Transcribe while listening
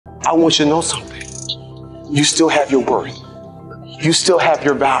I want you to know something. You still have your worth. You still have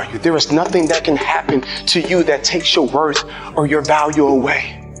your value. There is nothing that can happen to you that takes your worth or your value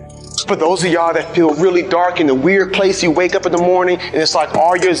away. For those of y'all that feel really dark in a weird place, you wake up in the morning and it's like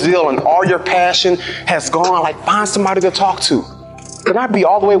all your zeal and all your passion has gone, like find somebody to talk to. Can I be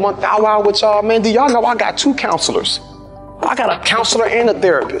all the way 1,000 hours with y'all, man? Do y'all know I got 2 counselors? I got a counselor and a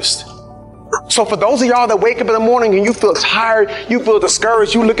therapist. So for those of y'all that wake up in the morning and you feel tired, you feel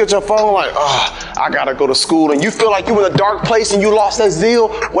discouraged, you look at your phone like, I gotta go to school, and you feel like you're in a dark place and you lost that zeal,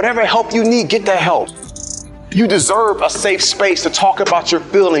 whatever help you need, get that help. You deserve a safe space to talk about your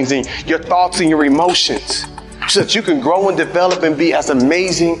feelings and your thoughts and your emotions so that you can grow and develop and be as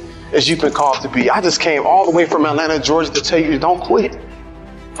amazing as you've been called to be. I just came all the way from Atlanta, Georgia to tell you don't quit.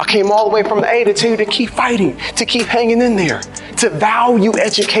 I came all the way from the A to tell you to keep fighting, to keep hanging in there, to value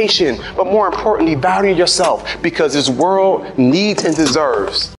education, but more importantly, value yourself, because this world needs and deserves